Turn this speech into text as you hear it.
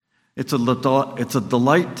It's a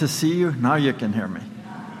delight to see you. Now you can hear me.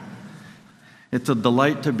 It's a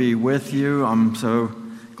delight to be with you. I'm so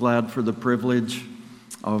glad for the privilege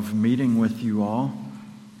of meeting with you all.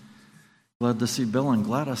 Glad to see Bill and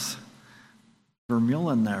Gladys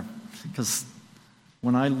Vermeulen there. Because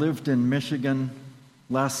when I lived in Michigan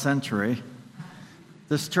last century,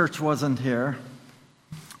 this church wasn't here.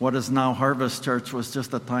 What is now Harvest Church was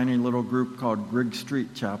just a tiny little group called Grigg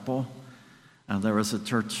Street Chapel. And there was a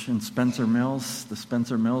church in Spencer Mills. The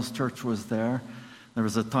Spencer Mills Church was there. There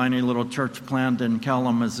was a tiny little church plant in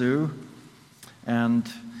Kalamazoo. And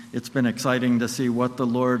it's been exciting to see what the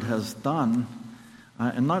Lord has done,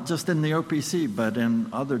 and not just in the OPC, but in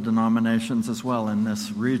other denominations as well in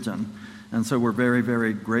this region. And so we're very,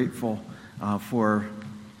 very grateful for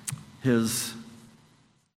His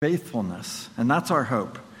faithfulness. And that's our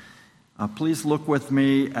hope. Please look with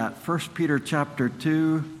me at 1 Peter chapter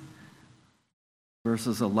 2,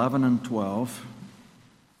 verses 11 and 12.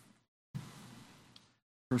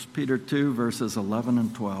 1 Peter 2, verses 11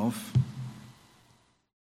 and 12.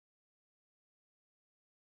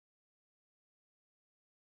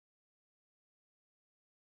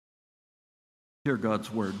 Hear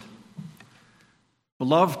God's word.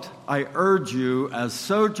 Beloved, I urge you as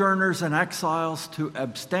sojourners and exiles to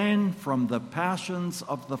abstain from the passions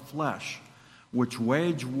of the flesh, which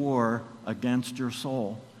wage war against your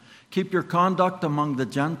soul. Keep your conduct among the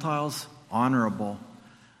Gentiles honorable,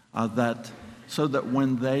 so that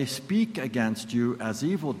when they speak against you as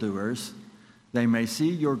evildoers, they may see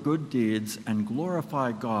your good deeds and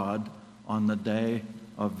glorify God on the day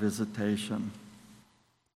of visitation.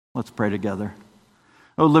 Let's pray together.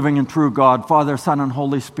 O living and true God, Father, Son, and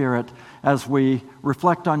Holy Spirit, as we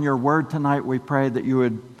reflect on your word tonight, we pray that you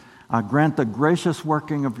would grant the gracious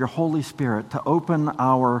working of your Holy Spirit to open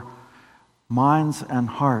our minds and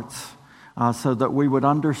hearts so that we would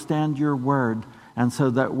understand your word and so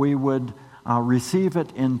that we would receive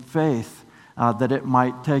it in faith, that it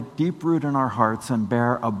might take deep root in our hearts and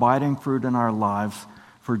bear abiding fruit in our lives.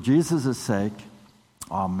 For Jesus' sake,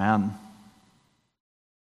 amen.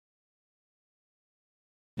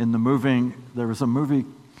 There was a movie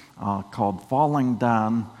called Falling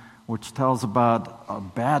Down, which tells about a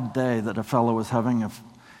bad day that a fellow was having.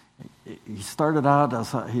 He started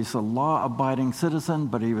out he's a law-abiding citizen,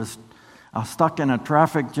 but he was stuck in a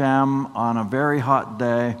traffic jam on a very hot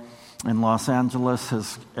day in Los Angeles.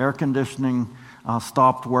 His air conditioning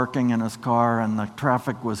stopped working in his car, and the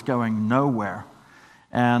traffic was going nowhere.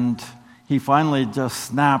 And he finally just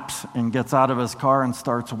snaps and gets out of his car and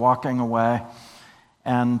starts walking away.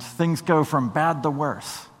 And things go from bad to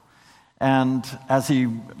worse. And as he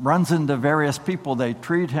runs into various people, they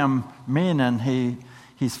treat him mean, and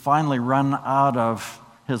he's finally run out of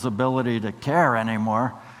his ability to care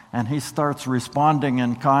anymore. And he starts responding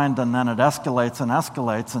in kind, and then it escalates and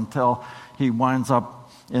escalates until he winds up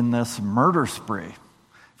in this murder spree.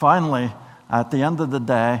 Finally, at the end of the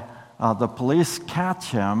day, the police catch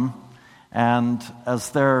him, and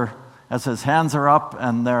as his hands are up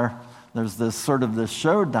and there's this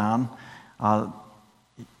showdown,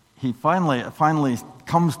 he finally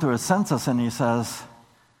comes to his senses and he says,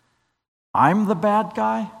 "I'm the bad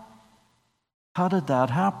guy? How did that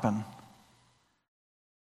happen?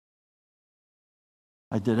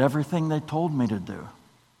 I did everything they told me to do."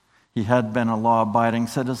 He had been a law-abiding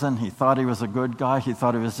citizen. He thought he was a good guy. He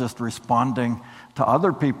thought he was just responding to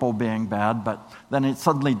other people being bad, but then it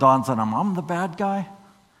suddenly dawns on him, "I'm the bad guy?"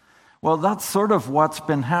 Well, that's sort of what's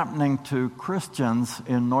been happening to Christians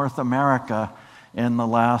in North America in the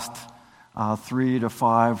last 3 to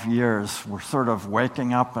 5 years. We're sort of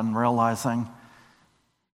waking up and realizing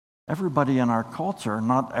everybody in our culture,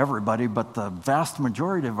 not everybody, but the vast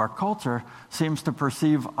majority of our culture seems to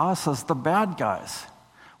perceive us as the bad guys.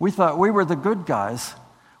 We thought we were the good guys.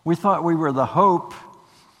 We thought we were the hope.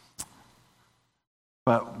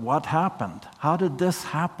 But what happened? How did this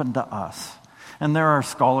happen to us? And there are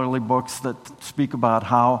scholarly books that speak about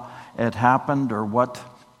how it happened or what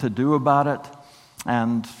to do about it.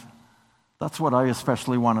 And that's what I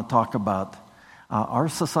especially want to talk about. Our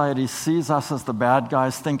society sees us as the bad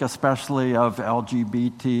guys. Think especially of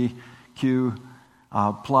LGBTQ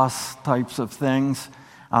plus types of things.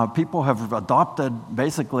 People have adopted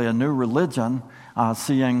basically a new religion,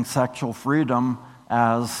 seeing sexual freedom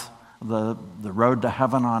as the road to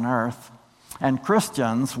heaven on earth. And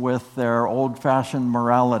Christians, with their old-fashioned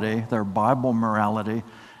morality, their Bible morality,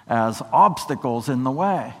 as obstacles in the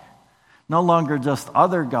way. No longer just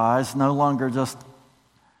other guys, no longer just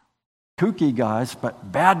kooky guys,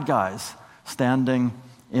 but bad guys standing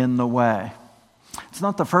in the way. It's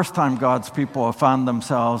not the first time God's people have found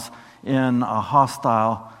themselves in a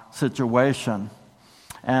hostile situation.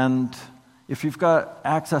 And if you've got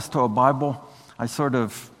access to a Bible, I sort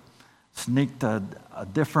of sneaked a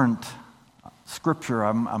different scripture.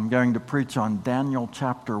 I'm going to preach on Daniel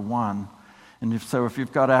chapter 1. And if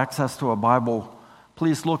you've got access to a Bible,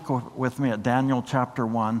 please look with me at Daniel chapter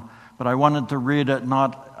 1. But I wanted to read it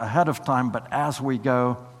not ahead of time, but as we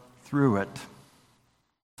go through it.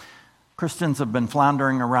 Christians have been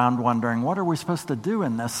floundering around wondering, what are we supposed to do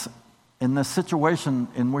in this situation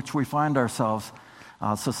in which we find ourselves?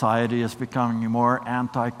 Society is becoming more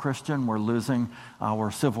anti-Christian. We're losing our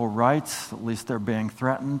civil rights. At least they're being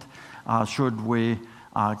threatened. Should we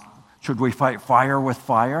fight fire with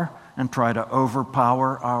fire and try to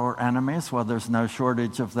overpower our enemies? Well, there's no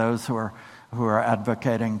shortage of those who are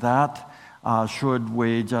advocating that. Should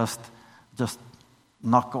we just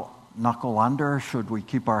knuckle under? Should we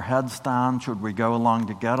keep our heads down? Should we go along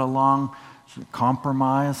to get along? Should we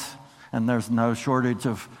compromise? And there's no shortage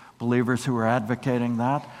of believers who are advocating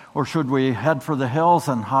that. Or should we head for the hills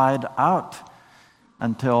and hide out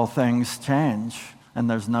until things change? And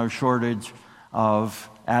there's no shortage of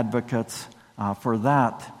advocates for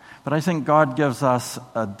that. But I think God gives us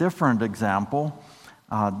a different example,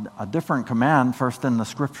 a different command, first in the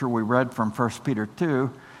scripture we read from 1 Peter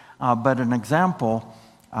 2, but an example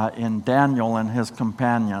in Daniel and his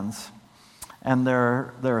companions. And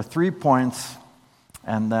there are 3 points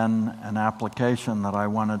and then an application that I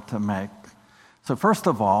wanted to make. So first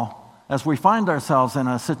of all, as we find ourselves in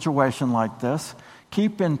a situation like this,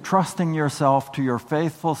 keep entrusting yourself to your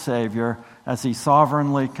faithful Savior as He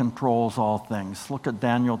sovereignly controls all things. Look at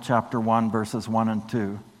Daniel chapter 1, verses 1 and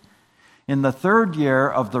 2. In the 3rd year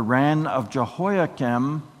of the reign of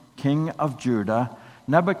Jehoiakim, king of Judah,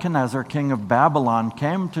 Nebuchadnezzar, king of Babylon,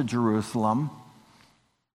 came to Jerusalem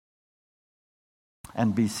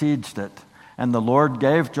and besieged it. And the Lord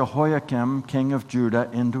gave Jehoiakim, king of Judah,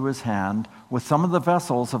 into his hand with some of the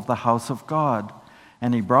vessels of the house of God.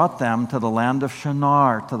 And he brought them to the land of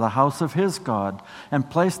Shinar, to the house of his God, and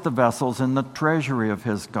placed the vessels in the treasury of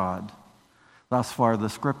his God. Thus far the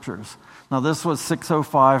scriptures. Now this was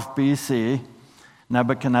 605 BC.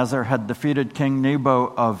 Nebuchadnezzar had defeated King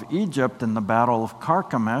Nebo of Egypt in the battle of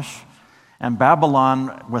Carchemish, and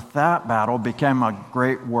Babylon, with that battle, became a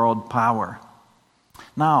great world power.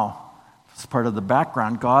 Now, as part of the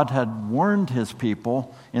background, God had warned his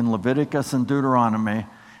people in Leviticus and Deuteronomy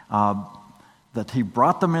that he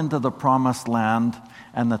brought them into the promised land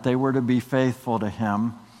and that they were to be faithful to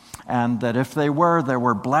him, and that if they were, there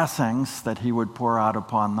were blessings that he would pour out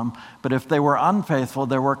upon them. But if they were unfaithful,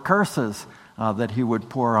 there were curses that he would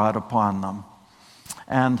pour out upon them.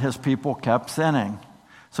 And his people kept sinning.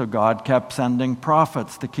 So God kept sending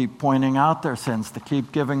prophets to keep pointing out their sins, to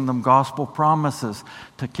keep giving them gospel promises,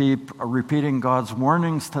 to keep repeating God's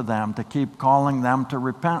warnings to them, to keep calling them to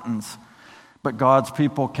repentance. But God's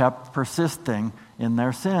people kept persisting in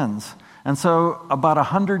their sins. And so about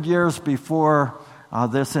 100 years before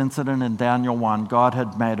this incident in Daniel 1, God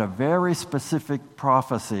had made a very specific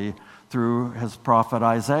prophecy through his prophet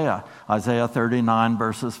Isaiah. Isaiah 39,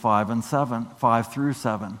 verses 5 through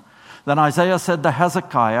 7. Then Isaiah said to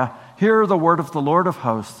Hezekiah, "Hear the word of the Lord of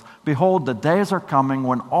hosts. Behold, the days are coming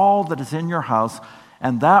when all that is in your house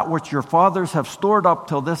and that which your fathers have stored up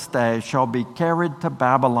till this day shall be carried to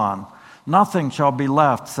Babylon. Nothing shall be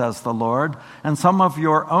left, says the Lord. And some of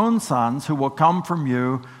your own sons who will come from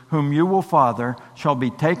you, whom you will father, shall be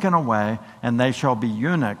taken away, and they shall be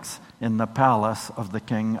eunuchs in the palace of the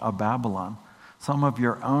king of Babylon." Some of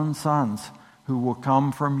your own sons who will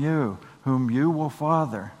come from you, whom you will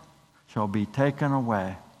father, shall be taken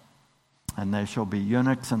away, and they shall be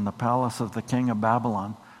eunuchs in the palace of the king of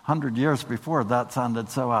Babylon. 100 years before, that sounded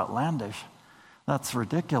so outlandish. That's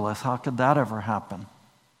ridiculous. How could that ever happen?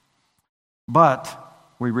 But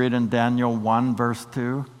we read in Daniel 1, verse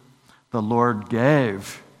 2, the Lord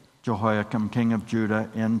gave Jehoiakim, king of Judah,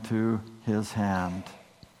 into his hand.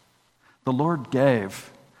 The Lord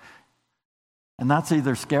gave. And that's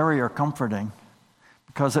either scary or comforting,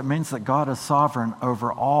 because it means that God is sovereign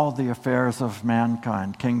over all the affairs of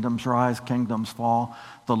mankind. Kingdoms rise, kingdoms fall.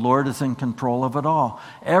 The Lord is in control of it all.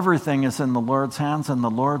 Everything is in the Lord's hands, and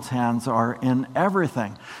the Lord's hands are in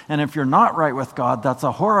everything. And if you're not right with God, that's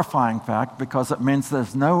a horrifying fact, because it means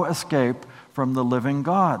there's no escape from the living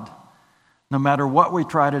God. No matter what we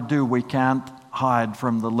try to do, we can't hide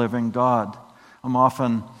from the living God. I'm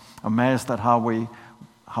often amazed at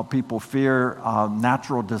how people fear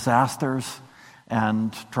natural disasters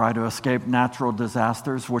and try to escape natural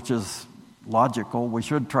disasters, which is logical. We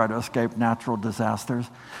should try to escape natural disasters.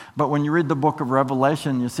 But when you read the book of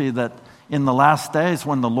Revelation, you see that in the last days,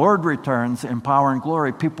 when the Lord returns in power and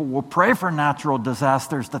glory, people will pray for natural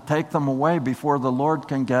disasters to take them away before the Lord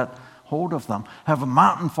can get hold of them. Have a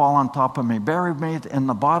mountain fall on top of me, bury me in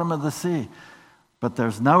the bottom of the sea. But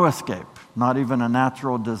there's no escape, not even a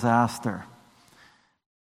natural disaster.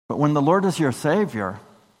 But when the Lord is your Savior,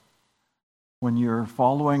 when you're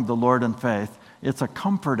following the Lord in faith, it's a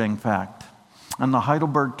comforting fact. And the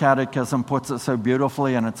Heidelberg Catechism puts it so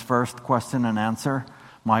beautifully in its first question and answer.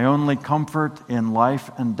 My only comfort in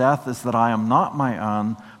life and death is that I am not my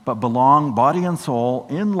own, but belong, body and soul,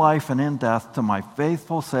 in life and in death, to my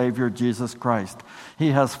faithful Savior, Jesus Christ. He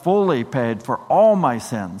has fully paid for all my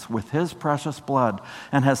sins with his precious blood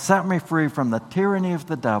and has set me free from the tyranny of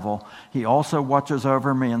the devil. He also watches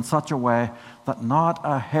over me in such a way that not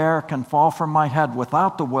a hair can fall from my head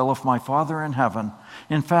without the will of my Father in heaven.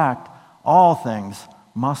 In fact, all things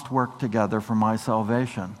must work together for my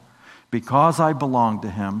salvation. Because I belong to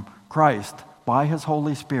him, Christ, by his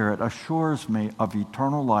Holy Spirit, assures me of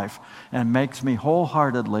eternal life and makes me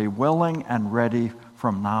wholeheartedly willing and ready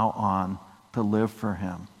from now on to live for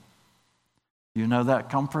him. You know that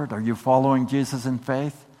comfort? Are you following Jesus in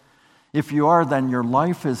faith? If you are, then your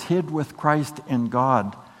life is hid with Christ in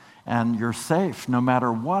God, and you're safe no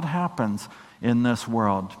matter what happens in this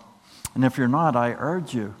world. And if you're not, I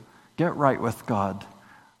urge you, get right with God.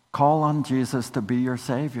 Call on Jesus to be your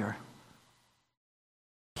Savior.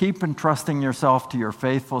 Keep entrusting yourself to your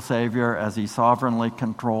faithful Savior as he sovereignly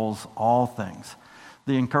controls all things.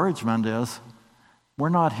 The encouragement is, we're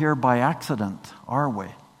not here by accident, are we?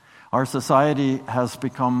 Our society has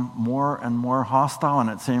become more and more hostile, and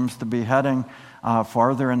it seems to be heading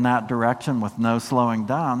farther in that direction with no slowing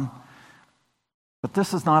down. But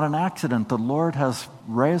this is not an accident. The Lord has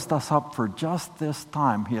raised us up for just this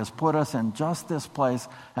time. He has put us in just this place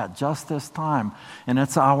at just this time. And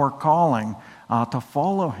it's our calling to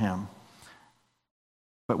follow him.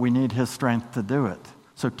 But we need his strength to do it.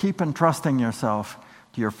 So keep entrusting yourself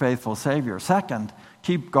to your faithful Savior. Second,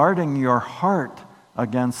 keep guarding your heart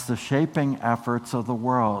against the shaping efforts of the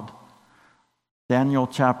world. Daniel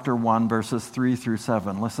chapter 1, verses 3 through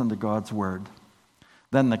 7. Listen to God's word.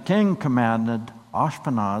 Then the king commanded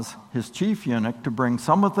Ashpenaz, his chief eunuch, to bring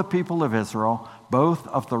some of the people of Israel, both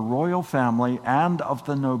of the royal family and of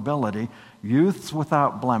the nobility, youths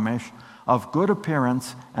without blemish, of good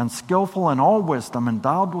appearance and skillful in all wisdom,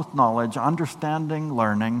 endowed with knowledge, understanding,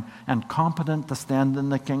 learning, and competent to stand in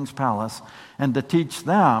the king's palace, and to teach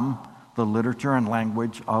them the literature and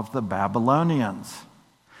language of the Babylonians.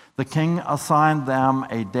 The king assigned them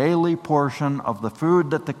a daily portion of the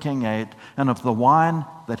food that the king ate and of the wine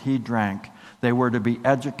that he drank. They were to be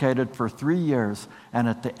educated for 3 years, and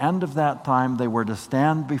at the end of that time they were to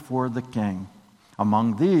stand before the king.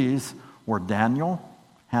 Among these were Daniel,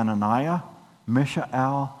 Hananiah,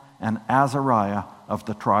 Mishael, and Azariah of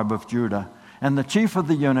the tribe of Judah. And the chief of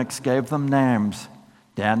the eunuchs gave them names.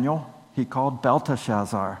 Daniel he called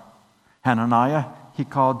Belteshazzar. Hananiah he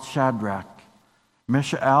called Shadrach.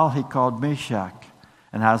 Mishael he called Meshach.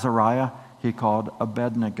 And Azariah he called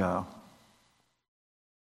Abednego.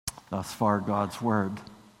 Thus far, God's word.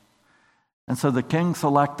 And so the king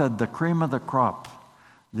selected the cream of the crop,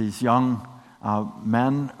 these young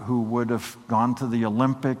men who would have gone to the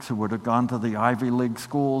Olympics, who would have gone to the Ivy League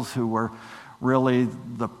schools, who were really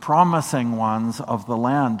the promising ones of the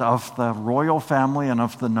land, of the royal family and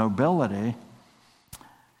of the nobility,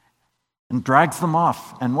 and drags them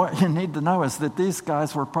off. And what you need to know is that these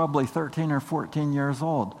guys were probably 13 or 14 years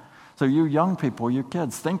old. So you young people, you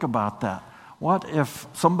kids, think about that. What if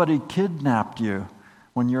somebody kidnapped you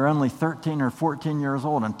when you're only 13 or 14 years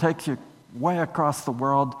old and takes you way across the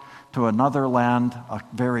world to another land, a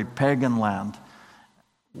very pagan land,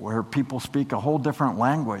 where people speak a whole different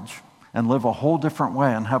language and live a whole different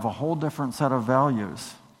way and have a whole different set of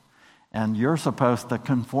values? And you're supposed to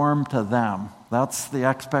conform to them. That's the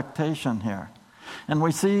expectation here. And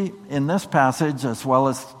we see in this passage, as well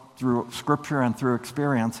as through Scripture and through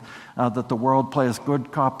experience, that the world plays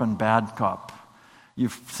good cop and bad cop.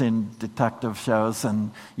 You've seen detective shows,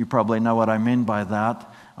 and you probably know what I mean by that,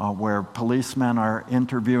 where policemen are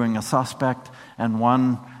interviewing a suspect, and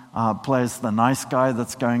one plays the nice guy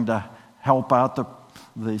that's going to help out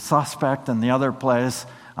the suspect, and the other plays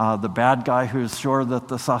the bad guy who's sure that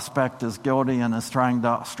the suspect is guilty and is trying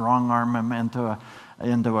to strong-arm him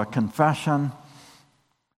into a confession.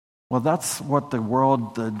 Well, that's what the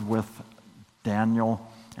world did with Daniel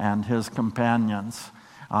and his companions.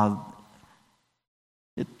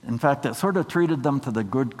 In fact, it sort of treated them to the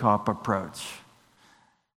good cop approach.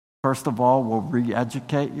 First of all, we'll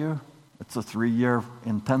re-educate you. It's a 3-year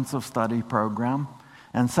intensive study program.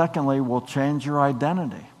 And secondly, we'll change your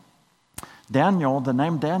identity. Daniel, the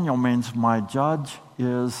name Daniel means my judge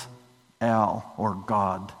is El, or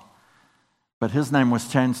God. But his name was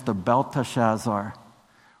changed to Belteshazzar,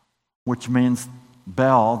 which means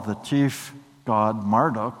Bel, the chief god,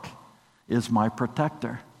 Marduk, is my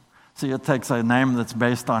protector. See, it takes a name that's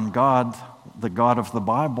based on God, the God of the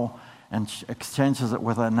Bible, and exchanges it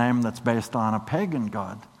with a name that's based on a pagan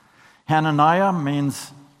god. Hananiah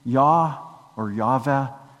means Yah, or Yahweh,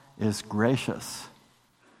 is gracious.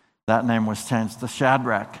 That name was changed to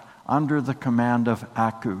Shadrach, under the command of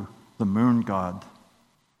Aku, the moon god.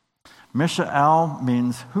 Mishael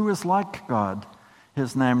means who is like God.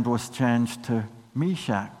 His name was changed to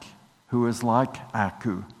Meshach, who is like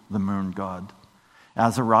Aku, the moon god.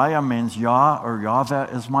 Azariah means Yah, or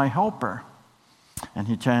Yahweh is my helper. And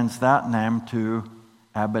he changed that name to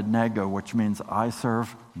Abednego, which means I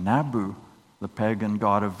serve Nabu, the pagan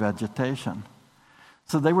god of vegetation.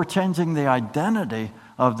 So they were changing the identity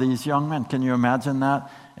of these young men. Can you imagine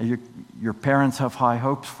that? Your parents have high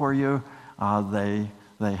hopes for you. They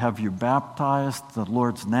have you baptized. The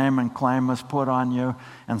Lord's name and claim is put on you.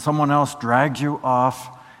 And someone else drags you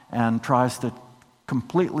off and tries to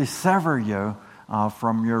completely sever you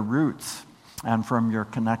from your roots and from your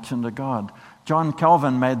connection to God. John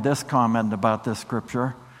Calvin made this comment about this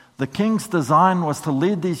scripture. The king's design was to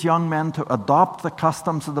lead these young men to adopt the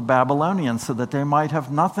customs of the Babylonians so that they might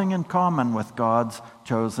have nothing in common with God's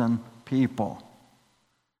chosen people.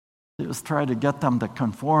 He was trying to get them to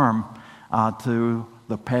conform to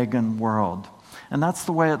the pagan world. And that's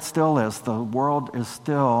the way it still is. The world is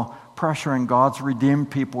still pressuring God's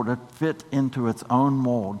redeemed people to fit into its own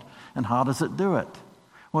mold. And how does it do it?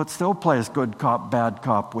 Well, it still plays good cop, bad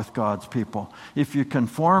cop with God's people. If you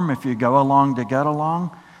conform, if you go along to get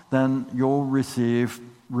along, then you'll receive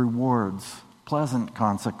rewards, pleasant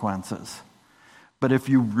consequences. But if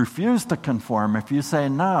you refuse to conform, if you say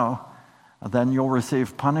no, then you'll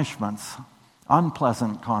receive punishments,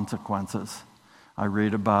 unpleasant consequences. I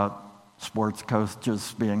read about sports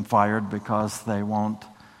coaches being fired because they won't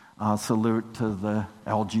salute to the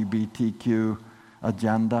LGBTQ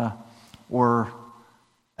agenda, or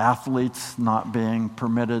athletes not being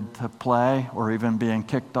permitted to play or even being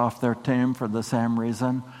kicked off their team for the same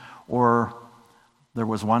reason. Or there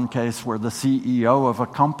was one case where the CEO of a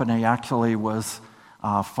company actually was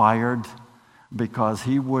fired because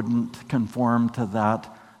he wouldn't conform to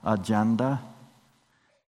that agenda.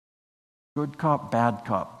 Good cop, bad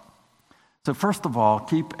cop. So first of all,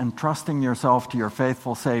 keep entrusting yourself to your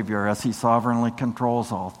faithful Savior as He sovereignly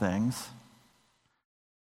controls all things.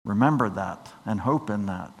 Remember that and hope in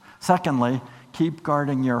that. Secondly, keep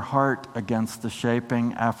guarding your heart against the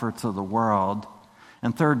shaping efforts of the world.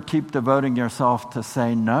 And third, keep devoting yourself to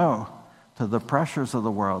say no to the pressures of the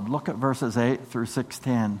world. Look at verses 8 through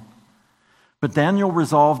 16. But Daniel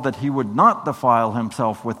resolved that he would not defile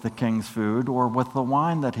himself with the king's food or with the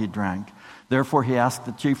wine that he drank. Therefore he asked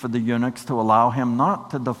the chief of the eunuchs to allow him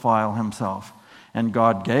not to defile himself. And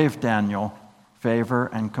God gave Daniel favor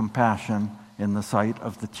and compassion in the sight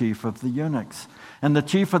of the chief of the eunuchs. And the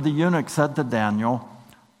chief of the eunuchs said to Daniel,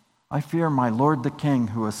 I fear my lord the king,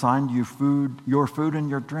 who assigned you your food and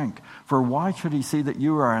your drink. For why should he see that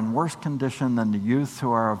you are in worse condition than the youths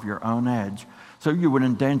who are of your own age? So you would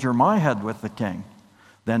endanger my head with the king.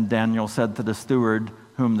 Then Daniel said to the steward,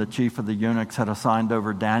 whom the chief of the eunuchs had assigned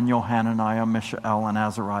over Daniel, Hananiah, Mishael, and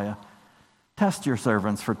Azariah, test your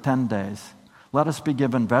servants for 10 days. Let us be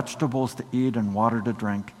given vegetables to eat and water to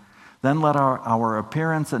drink. Then let our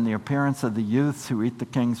appearance and the appearance of the youths who eat the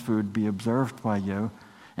king's food be observed by you,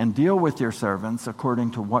 and deal with your servants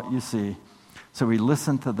according to what you see. So he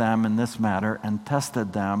listened to them in this matter and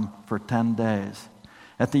tested them for 10 days.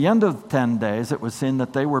 At the end of 10 days, it was seen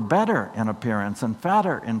that they were better in appearance and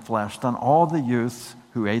fatter in flesh than all the youths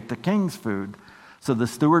who ate the king's food. So the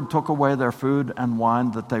steward took away their food and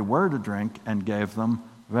wine that they were to drink and gave them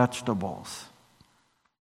vegetables.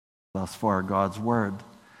 Thus far, God's word.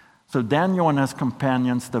 So Daniel and his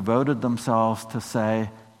companions devoted themselves to say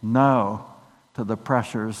no to the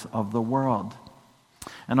pressures of the world.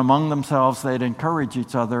 And among themselves, they'd encourage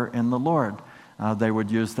each other in the Lord. They would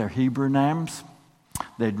use their Hebrew names.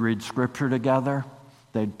 They'd read scripture together.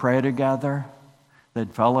 They'd pray together.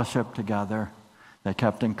 They'd fellowship together. They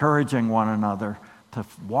kept encouraging one another to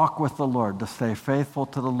walk with the Lord, to stay faithful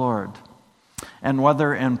to the Lord. And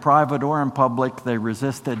whether in private or in public, they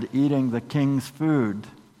resisted eating the king's food.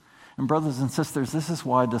 And brothers and sisters, this is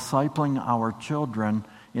why discipling our children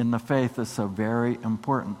in the faith is so very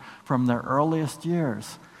important. From their earliest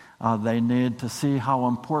years, they need to see how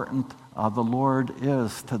important the Lord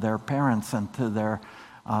is to their parents and to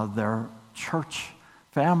their church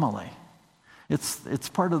family. It's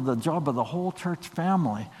part of the job of the whole church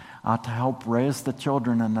family to help raise the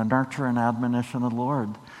children in the nurture and admonition of the Lord,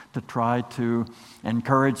 to try to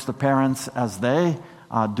encourage the parents as they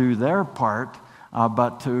do their part,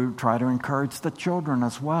 but to try to encourage the children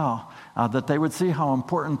as well, that they would see how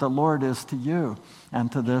important the Lord is to you and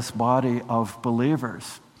to this body of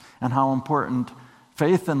believers, and how important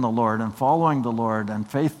faith in the Lord and following the Lord and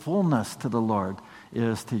faithfulness to the Lord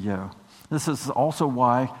is to you. This is also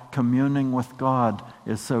why communing with God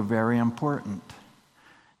is so very important.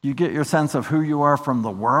 Do you get your sense of who you are from the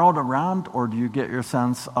world around, or do you get your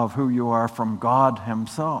sense of who you are from God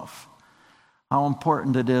Himself? How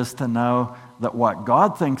important it is to know that what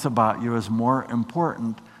God thinks about you is more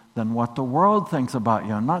important than what the world thinks about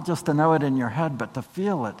you. And not just to know it in your head, but to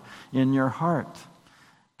feel it in your heart.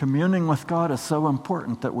 Communing with God is so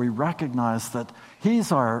important that we recognize that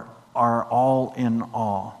He's our all in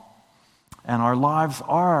all. And our lives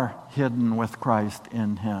are hidden with Christ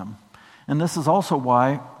in Him. And this is also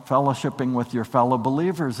why fellowshipping with your fellow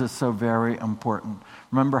believers is so very important.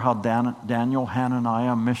 Remember how Daniel,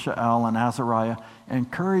 Hananiah, Mishael, and Azariah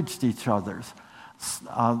encouraged each other.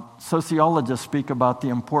 Sociologists speak about the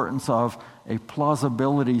importance of a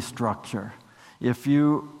plausibility structure. If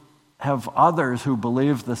you have others who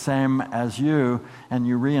believe the same as you, and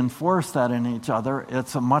you reinforce that in each other,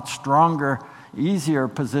 it's a much stronger, easier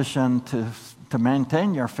position to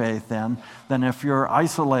maintain your faith in than if you're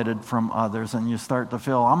isolated from others and you start to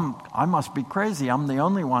feel, I must be crazy. I'm the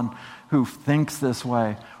only one who thinks this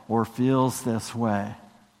way or feels this way.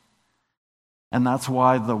 And that's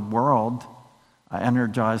why the world,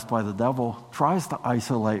 energized by the devil, tries to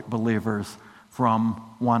isolate believers from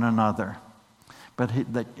one another. But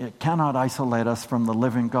it cannot isolate us from the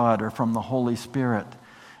living God or from the Holy Spirit.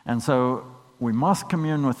 And so we must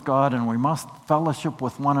commune with God, and we must fellowship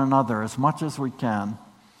with one another as much as we can.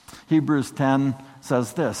 Hebrews 10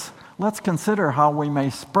 says this, "Let's consider how we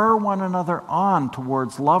may spur one another on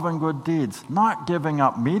towards love and good deeds, not giving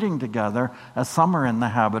up meeting together, as some are in the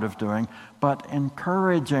habit of doing, but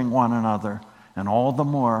encouraging one another, and all the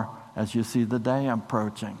more as you see the day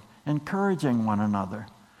approaching." Encouraging one another.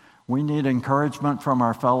 We need encouragement from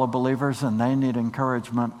our fellow believers, and they need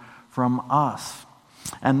encouragement from us.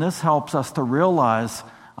 And this helps us to realize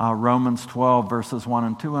Romans 12, verses 1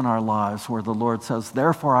 and 2 in our lives, where the Lord says,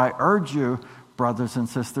 "Therefore I urge you, brothers and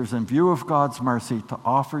sisters, in view of God's mercy, to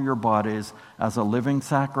offer your bodies as a living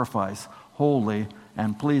sacrifice, holy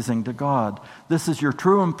and pleasing to God. This is your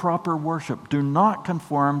true and proper worship. Do not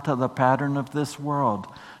conform to the pattern of this world,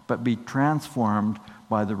 but be transformed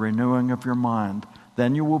by the renewing of your mind.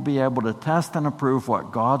 Then you will be able to test and approve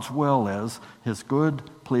what God's will is, His good,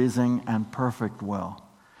 pleasing, and perfect will."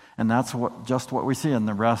 And that's just what we see in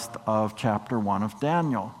the rest of chapter 1 of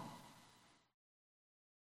Daniel.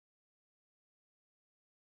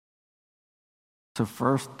 So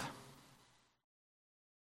first,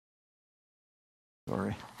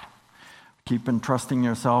 keep entrusting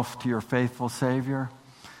yourself to your faithful Savior.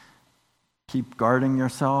 Keep guarding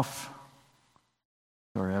yourself.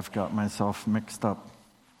 I've got myself mixed up.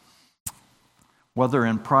 Whether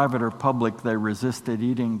in private or public, they resisted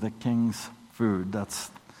eating the king's food.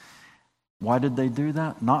 Why did they do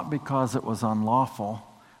that? Not because it was unlawful,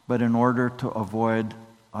 but in order to avoid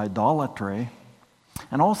idolatry.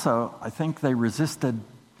 And also, I think they resisted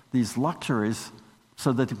these luxuries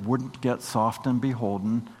so that it wouldn't get soft and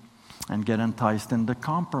beholden and get enticed into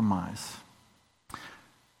compromise.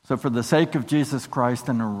 So for the sake of Jesus Christ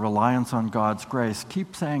and a reliance on God's grace,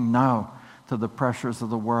 keep saying no to the pressures of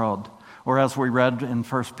the world. Or as we read in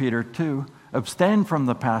 1 Peter 2, abstain from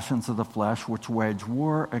the passions of the flesh which wage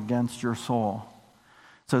war against your soul.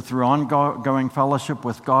 So through ongoing fellowship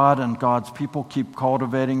with God and God's people, keep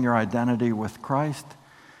cultivating your identity with Christ.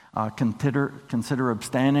 Consider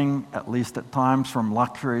abstaining, at least at times, from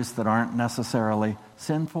luxuries that aren't necessarily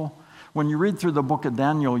sinful. When you read through the book of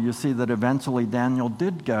Daniel, you see that eventually Daniel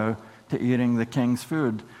did go to eating the king's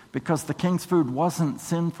food because the king's food wasn't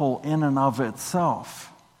sinful in and of itself.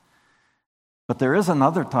 But there is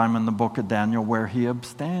another time in the book of Daniel where he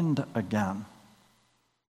abstained again.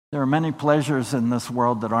 There are many pleasures in this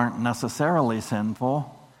world that aren't necessarily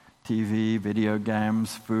sinful. TV, video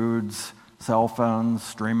games, foods, cell phones,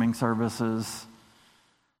 streaming services,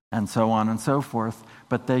 and so on and so forth.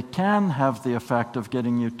 But they can have the effect of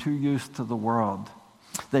getting you too used to the world.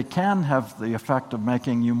 They can have the effect of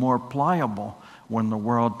making you more pliable when the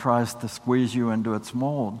world tries to squeeze you into its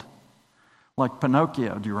mold. Like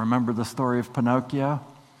Pinocchio. Do you remember the story of Pinocchio?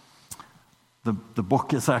 The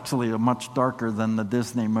book is actually much darker than the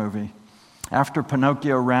Disney movie. After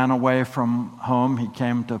Pinocchio ran away from home, he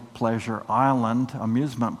came to Pleasure Island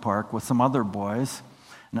amusement park with some other boys,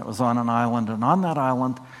 and it was on an island. And on that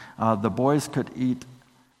island, the boys could eat.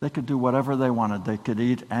 They could do whatever they wanted. They could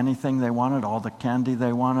eat anything they wanted, all the candy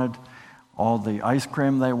they wanted, all the ice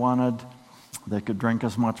cream they wanted. They could drink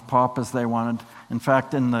as much pop as they wanted. In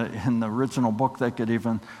fact, in the original book, they could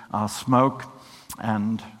even smoke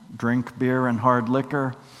and drink beer and hard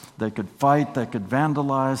liquor. They could fight, they could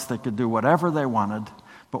vandalize, they could do whatever they wanted.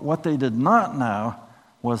 But what they did not know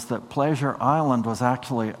was that Pleasure Island was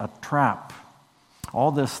actually a trap.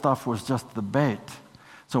 All this stuff was just the bait.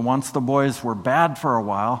 So once the boys were bad for a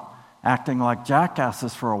while, acting like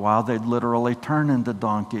jackasses for a while, they'd literally turn into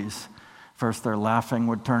donkeys. First their laughing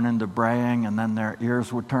would turn into braying, and then their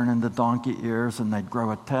ears would turn into donkey ears, and they'd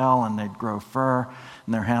grow a tail, and they'd grow fur,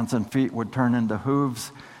 and their hands and feet would turn into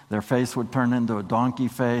hooves. Their face would turn into a donkey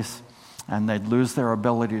face, and they'd lose their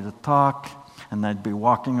ability to talk, and they'd be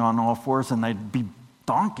walking on all fours, and they'd be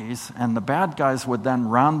donkeys, and the bad guys would then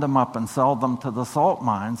round them up and sell them to the salt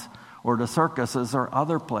mines or to circuses or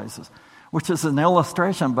other places, which is an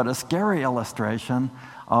illustration, but a scary illustration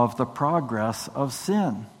of the progress of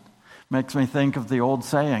sin. Makes me think of the old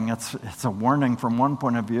saying, it's a warning from one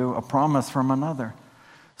point of view, a promise from another.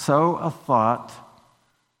 Sow a thought,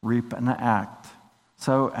 reap an act.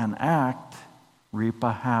 Sow an act, reap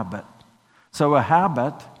a habit. Sow a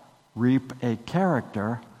habit, reap a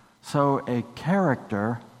character. Sow a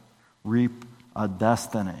character, reap a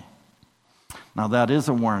destiny. Now that is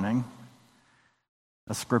a warning.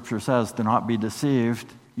 As Scripture says, do not be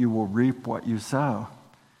deceived. You will reap what you sow.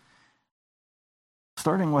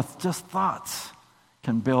 Starting with just thoughts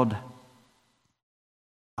can build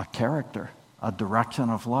a character, a direction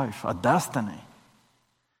of life, a destiny.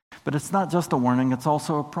 But it's not just a warning, it's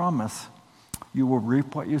also a promise. You will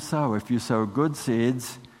reap what you sow. If you sow good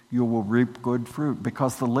seeds, you will reap good fruit,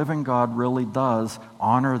 because the living God really does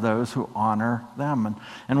honor those who honor them.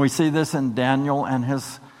 And we see this in Daniel and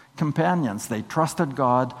his companions. They trusted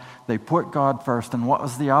God, they put God first, and what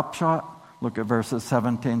was the upshot? Look at verses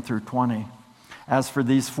 17 through 20. As for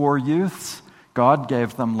these 4 youths, God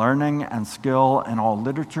gave them learning and skill in all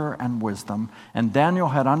literature and wisdom, and Daniel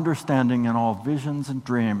had understanding in all visions and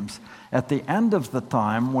dreams. At the end of the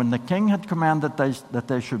time, when the king had commanded that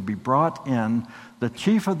they should be brought in, the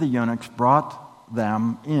chief of the eunuchs brought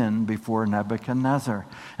them in before Nebuchadnezzar.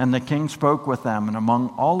 And the king spoke with them, and among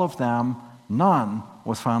all of them, none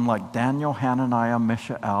was found like Daniel, Hananiah,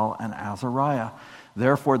 Mishael, and Azariah.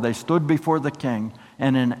 Therefore they stood before the king,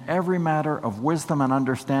 and in every matter of wisdom and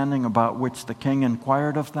understanding about which the king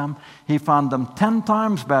inquired of them, he found them 10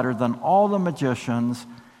 times better than all the magicians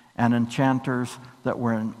and enchanters that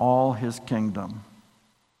were in all his kingdom.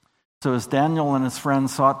 So as Daniel and his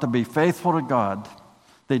friends sought to be faithful to God,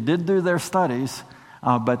 they did do their studies,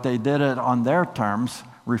 but they did it on their terms,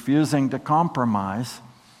 refusing to compromise.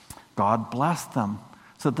 God blessed them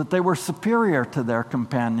so that they were superior to their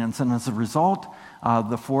companions, and as a result,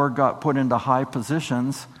 the 4 got put into high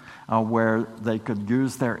positions where they could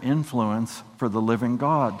use their influence for the living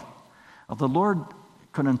God. The Lord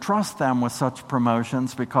could entrust them with such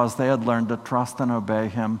promotions because they had learned to trust and obey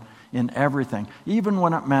Him in everything, even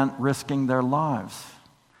when it meant risking their lives.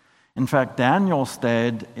 In fact, Daniel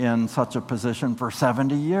stayed in such a position for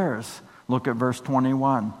 70 years. Look at verse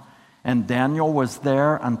 21. And Daniel was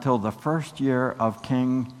there until the first year of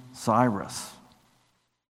King Cyrus.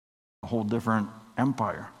 A whole different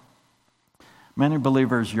empire. Many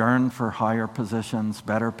believers yearn for higher positions,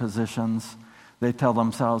 better positions. They tell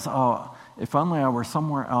themselves, oh, if only I were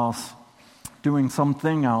somewhere else, doing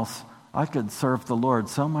something else, I could serve the Lord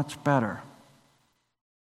so much better.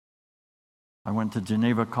 I went to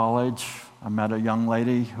Geneva College. I met a young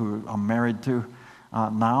lady who I'm married to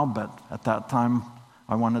now, but at that time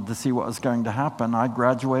I wanted to see what was going to happen. I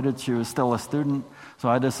graduated. She was still a student, so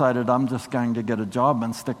I decided I'm just going to get a job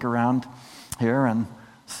and stick around here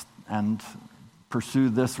and pursue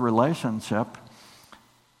this relationship.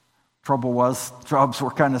 Trouble was, jobs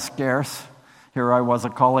were kind of scarce. Here I was a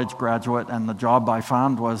college graduate, and the job I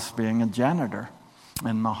found was being a janitor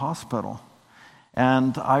in the hospital.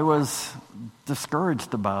 And I was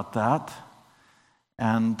discouraged about that.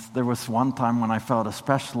 And there was one time when I felt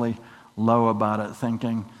especially low about it,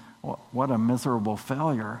 thinking, what a miserable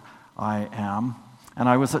failure I am. And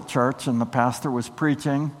I was at church, and the pastor was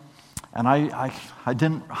preaching, and I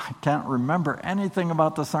can't remember anything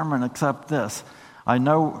about the sermon except this. I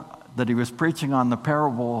know that he was preaching on the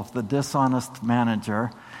parable of the dishonest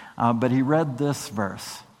manager, but he read this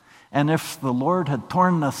verse. And if the Lord had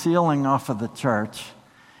torn the ceiling off of the church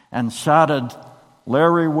and shouted,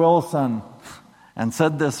 Larry Wilson, and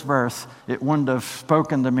said this verse, it wouldn't have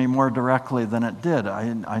spoken to me more directly than it did.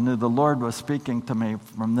 I knew the Lord was speaking to me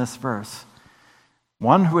from this verse.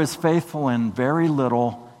 One who is faithful in very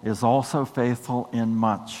little is also faithful in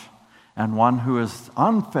much, and one who is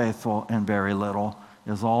unfaithful in very little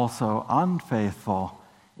is also unfaithful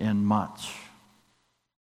in much.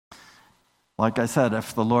 Like I said,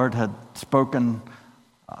 if the Lord had spoken,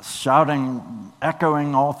 shouting,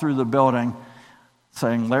 echoing all through the building,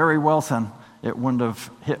 saying, Larry Wilson, it wouldn't have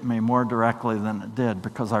hit me more directly than it did,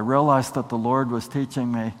 because I realized that the Lord was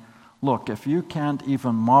teaching me, look, if you can't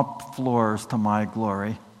even mop floors to my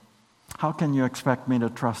glory, how can you expect me to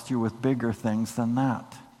trust you with bigger things than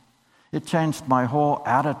that? It changed my whole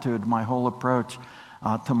attitude, my whole approach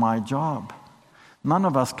to my job. None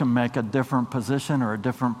of us can make a different position or a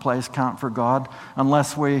different place count for God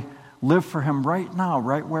unless we live for Him right now,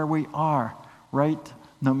 right where we are, right,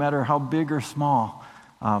 no matter how big or small.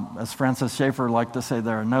 As Francis Schaeffer liked to say,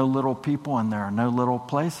 there are no little people and there are no little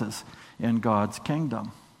places in God's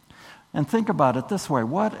kingdom. And think about it this way.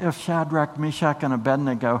 What if Shadrach, Meshach, and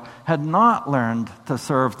Abednego had not learned to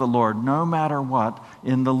serve the Lord no matter what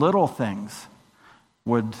in the little things?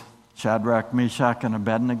 Would Shadrach, Meshach, and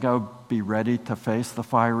Abednego be ready to face the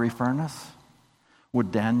fiery furnace?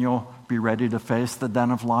 Would Daniel be ready to face the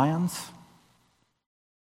den of lions?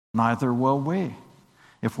 Neither will we.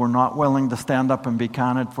 If we're not willing to stand up and be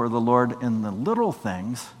counted for the Lord in the little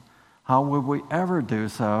things, how would we ever do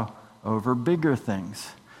so over bigger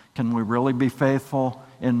things? Can we really be faithful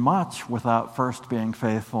in much without first being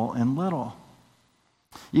faithful in little?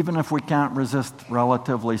 Even if we can't resist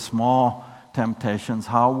relatively small temptations,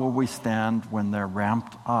 how will we stand when they're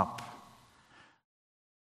ramped up?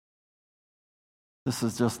 This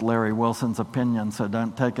is just Larry Wilson's opinion, so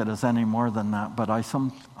don't take it as any more than that. But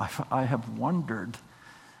I have wondered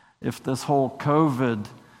if this whole COVID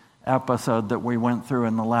episode that we went through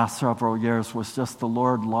in the last several years was just the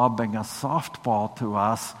Lord lobbing a softball to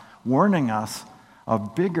us, warning us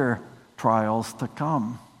of bigger trials to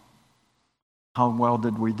come. How well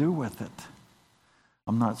did we do with it?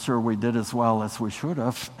 I'm not sure we did as well as we should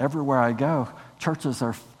have. Everywhere I go, churches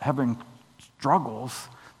are having struggles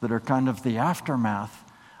that are kind of the aftermath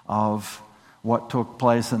of what took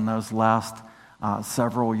place in those last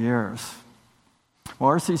several years.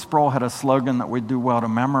 Well, R.C. Sproul had a slogan that we do well to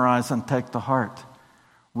memorize and take to heart.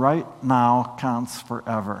 Right now counts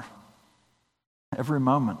forever. Every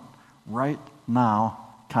moment, right now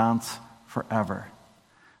counts forever.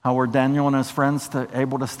 How were Daniel and his friends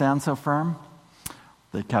able to stand so firm?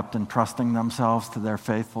 They kept entrusting themselves to their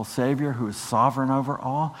faithful Savior who is sovereign over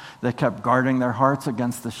all. They kept guarding their hearts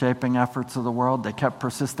against the shaping efforts of the world. They kept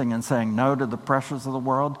persisting in saying no to the pressures of the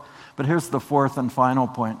world. But here's the fourth and final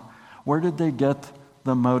point. Where did they get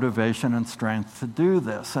the motivation and strength to do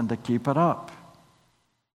this and to keep it up?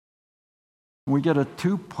 We get a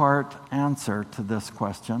two-part answer to this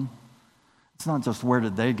question. It's not just where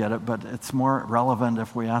did they get it, but it's more relevant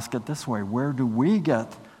if we ask it this way. Where do we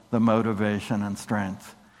get the motivation and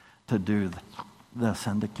strength to do this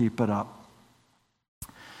and to keep it up?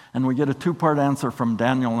 And we get a two-part answer from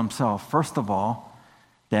Daniel himself. First of all,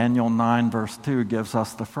 Daniel 9 verse 2 gives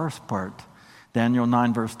us the first part. Daniel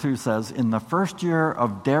 9 verse 2 says, "In the first year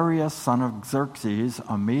of Darius, son of Xerxes,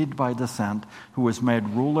 a Mede by descent, who was made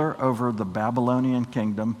ruler over the Babylonian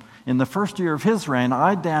kingdom, in the first year of his reign,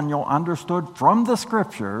 I, Daniel, understood from the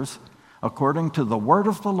scriptures, according to the word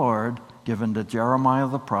of the Lord, given to Jeremiah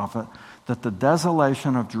the prophet, that the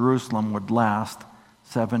desolation of Jerusalem would last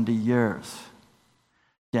 70 years.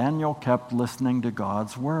 Daniel kept listening to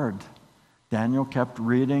God's word. Daniel kept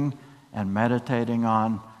reading and meditating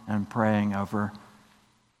on and praying over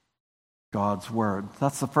God's word.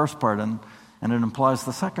 That's the first part, and it implies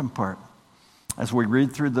the second part. As we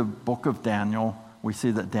read through the book of Daniel, we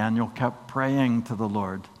see that Daniel kept praying to the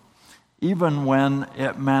Lord. Even when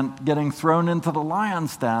it meant getting thrown into the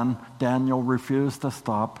lion's den, Daniel refused to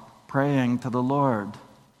stop praying to the Lord.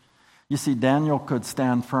 You see, Daniel could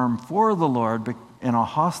stand firm for the Lord in a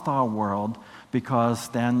hostile world because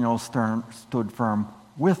Daniel stood firm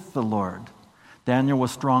with the Lord. Daniel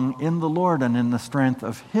was strong in the Lord and in the strength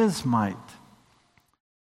of his might.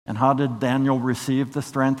 And how did Daniel receive the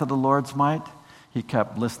strength of the Lord's might? He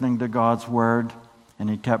kept listening to God's word and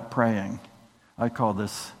he kept praying. I call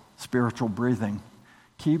this spiritual breathing.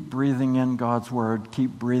 Keep breathing in God's word.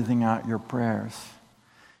 Keep breathing out your prayers.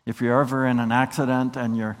 If you're ever in an accident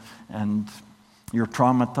and you're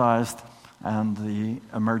traumatized and the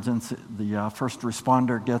first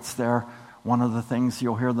responder gets there, one of the things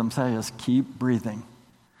you'll hear them say is keep breathing.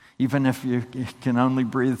 Even if you can only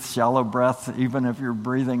breathe shallow breaths, even if your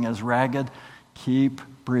breathing is ragged, keep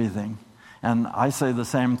breathing. And I say the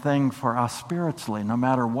same thing for us spiritually. No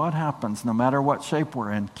matter what happens, no matter what shape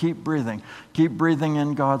we're in, keep breathing. Keep breathing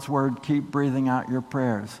in God's Word. Keep breathing out your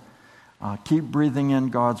prayers. Keep breathing in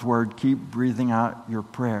God's Word. Keep breathing out your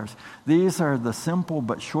prayers. These are the simple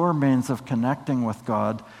but sure means of connecting with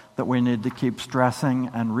God that we need to keep stressing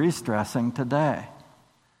and re-stressing today.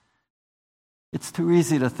 It's too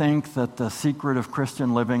easy to think that the secret of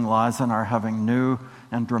Christian living lies in our having new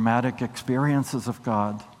and dramatic experiences of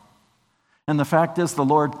God. And the fact is, the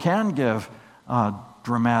Lord can give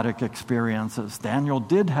dramatic experiences. Daniel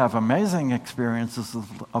did have amazing experiences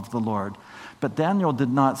of the Lord. But Daniel did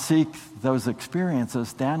not seek those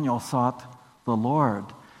experiences. Daniel sought the Lord.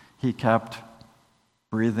 He kept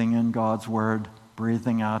breathing in God's Word,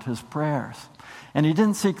 breathing out his prayers. And he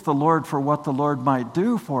didn't seek the Lord for what the Lord might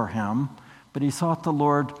do for him, but he sought the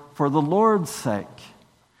Lord for the Lord's sake.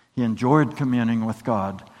 He enjoyed communing with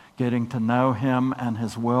God, getting to know Him and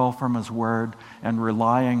His will from His Word, and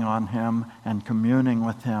relying on Him and communing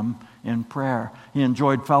with Him in prayer. He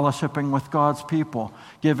enjoyed fellowshipping with God's people,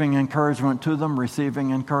 giving encouragement to them,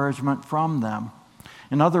 receiving encouragement from them.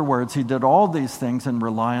 In other words, he did all these things in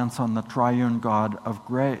reliance on the triune God of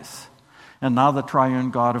grace. And now the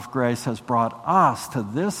triune God of grace has brought us to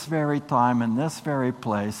this very time and this very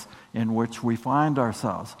place in which we find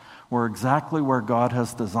ourselves. We're exactly where God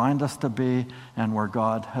has designed us to be and where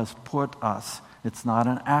God has put us. It's not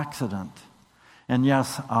an accident. And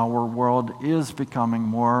yes, our world is becoming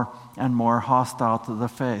more and more hostile to the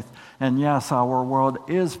faith. And yes, our world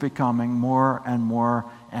is becoming more and more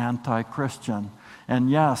anti-Christian. And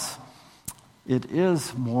yes, it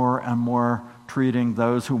is more and more treating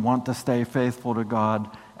those who want to stay faithful to God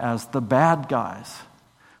as the bad guys.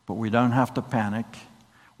 But we don't have to panic.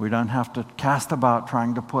 We don't have to cast about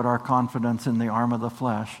trying to put our confidence in the arm of the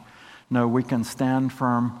flesh. No, we can stand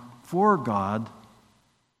firm for God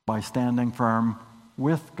by standing firm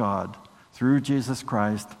with God through Jesus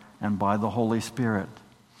Christ and by the Holy Spirit.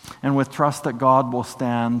 And with trust that God will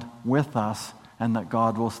stand with us and that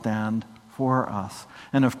God will stand for us.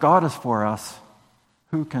 And if God is for us,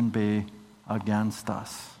 who can be against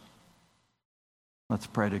us? Let's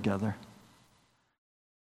pray together.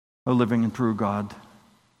 O living and true God,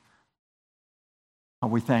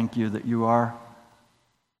 we thank you that you are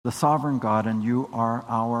the sovereign God and you are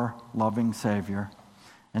our loving Savior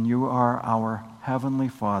and you are our Heavenly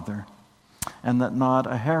Father, and that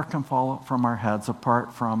not a hair can fall from our heads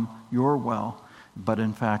apart from your will, but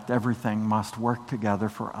in fact everything must work together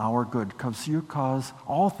for our good, because you cause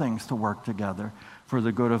all things to work together for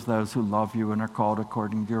the good of those who love you and are called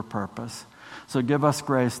according to your purpose. So give us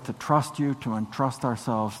grace to trust you, to entrust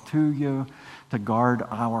ourselves to you, to guard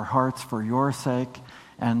our hearts for your sake,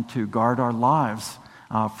 and to guard our lives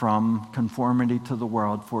from conformity to the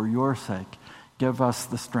world for your sake. Give us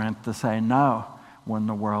the strength to say no when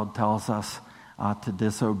the world tells us to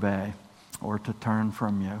disobey or to turn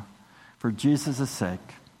from you. For Jesus' sake,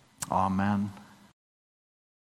 amen.